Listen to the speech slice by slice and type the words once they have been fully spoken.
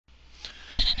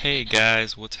Hey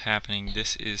guys, what's happening?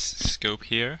 This is Scope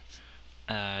here.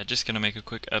 Just gonna make a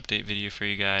quick update video for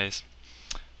you guys.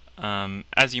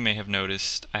 As you may have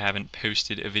noticed, I haven't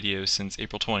posted a video since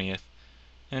April 20th,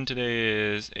 and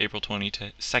today is April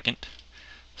 22nd.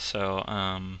 So,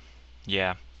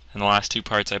 yeah. And the last two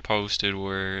parts I posted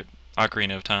were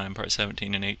Ocarina of Time, part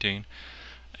 17 and 18.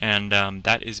 And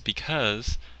that is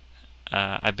because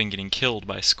I've been getting killed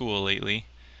by school lately.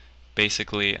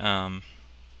 Basically,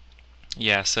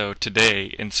 yeah, so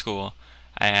today in school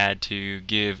I had to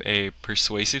give a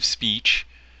persuasive speech.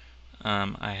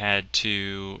 I had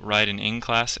to write an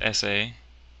in-class essay,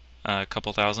 a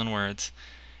couple thousand words,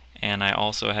 and I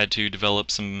also had to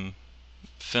develop some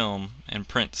film and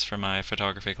prints for my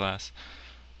photography class.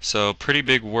 So pretty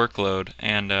big workload,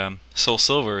 and Soul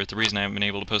Silver, the reason I haven't been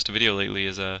able to post a video lately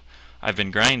is I've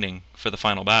been grinding for the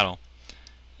final battle.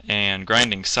 And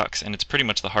grinding sucks, and it's pretty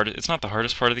much the hardest. It's not the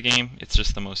hardest part of the game, it's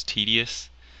just the most tedious.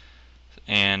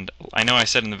 And I know I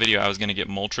said in the video I was going to get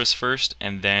Moltres first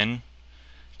and then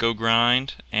go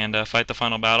grind and fight the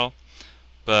final battle,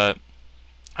 but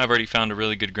I've already found a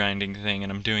really good grinding thing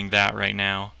and I'm doing that right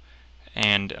now.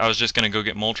 And I was just going to go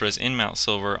get Moltres in Mount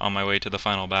Silver on my way to the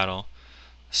final battle.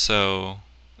 So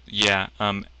yeah,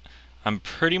 I'm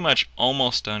pretty much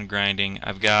almost done grinding.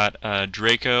 I've got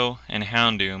Draco and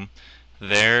Houndoom.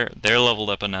 They're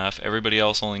leveled up enough. Everybody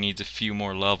else only needs a few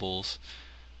more levels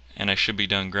and I should be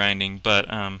done grinding. But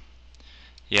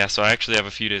yeah, so I actually have a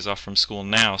few days off from school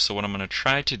now, so what I'm going to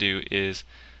try to do is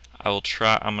I'm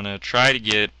going to try to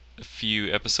get a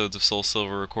few episodes of Soul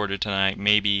Silver recorded tonight.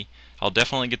 Maybe I'll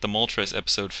definitely get the Moltres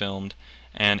episode filmed,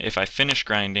 and if I finish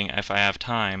grinding, if I have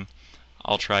time,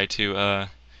 I'll try to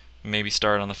maybe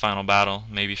start on the final battle,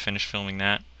 maybe finish filming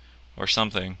that or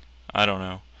something. I don't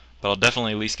know. But I'll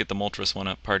definitely at least get the Moltres one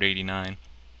up, part 89.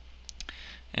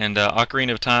 And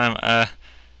Ocarina of Time,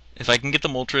 if I can get the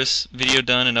Moltres video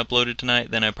done and uploaded tonight,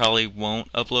 then I probably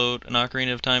won't upload an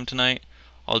Ocarina of Time tonight.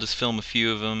 I'll just film a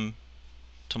few of them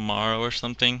tomorrow or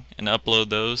something and upload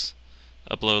those.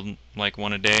 Upload like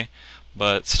one a day.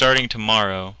 But starting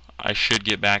tomorrow, I should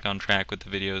get back on track with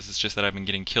the videos. It's just that I've been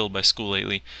getting killed by school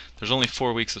lately. There's only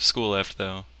 4 weeks of school left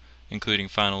though, including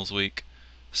finals week.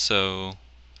 So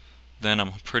then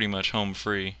I'm pretty much home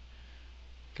free.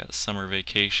 Got summer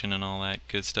vacation and all that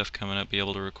good stuff coming up, be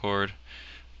able to record.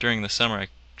 During the summer I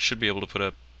should be able to put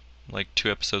up like 2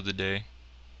 episodes a day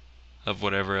of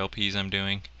whatever LPs I'm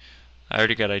doing. I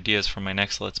already got ideas for my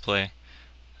next Let's Play.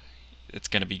 It's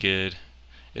gonna be good.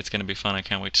 It's gonna be fun. I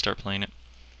can't wait to start playing it.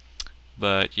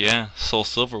 But yeah, Soul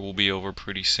Silver will be over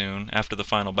pretty soon. After the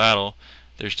final battle,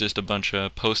 there's just a bunch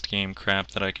of post-game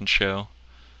crap that I can show.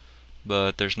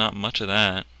 But there's not much of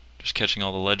that. Just catching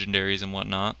all the legendaries and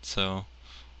whatnot, so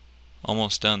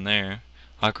almost done there.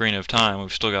 Ocarina of Time,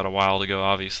 we've still got a while to go,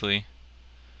 obviously.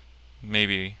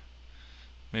 Maybe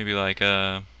like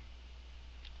we'll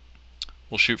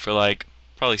shoot for like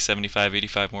probably 75,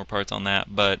 85 more parts on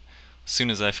that, but as soon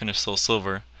as I finish Soul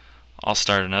Silver, I'll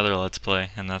start another Let's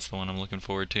Play, and that's the one I'm looking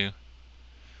forward to.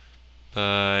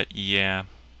 But yeah,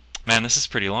 man, this is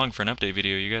pretty long for an update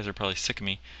video. You guys are probably sick of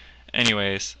me.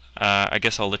 Anyways, I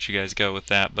guess I'll let you guys go with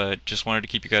that, but just wanted to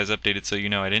keep you guys updated so you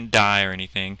know I didn't die or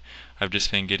anything. I've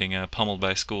just been getting pummeled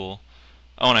by school.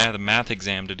 Oh, and I have a math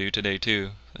exam to do today too,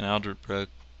 an algebra,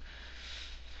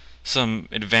 some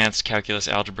advanced calculus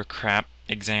algebra crap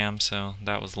exam, so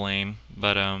that was lame.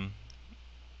 But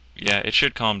yeah, it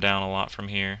should calm down a lot from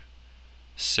here,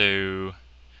 so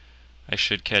I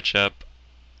should catch up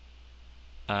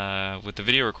with the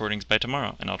video recordings by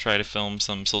tomorrow, and I'll try to film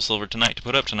some Soul Silver tonight to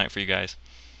put up tonight for you guys.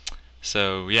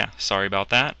 So yeah, sorry about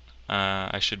that.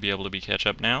 I should be able to catch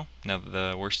up now that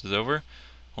the worst is over.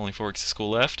 Only 4 weeks of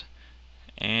school left.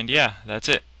 And yeah, that's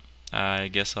it. I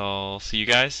guess I'll see you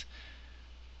guys.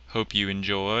 Hope you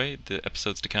enjoy the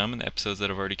episodes to come and the episodes that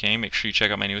have already came. Make sure you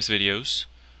check out my newest videos.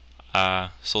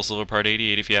 Soul Silver Part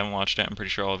 88 if you haven't watched it. I'm pretty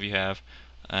sure all of you have.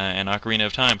 And Ocarina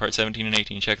of Time Part 17 and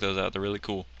 18. Check those out. They're really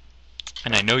cool.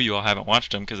 And I know you all haven't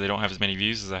watched them because they don't have as many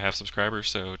views as I have subscribers,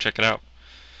 so check it out.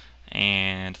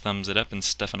 And thumbs it up and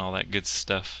stuff and all that good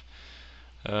stuff.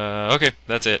 Okay,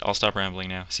 that's it. I'll stop rambling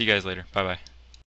now. See you guys later. Bye-bye.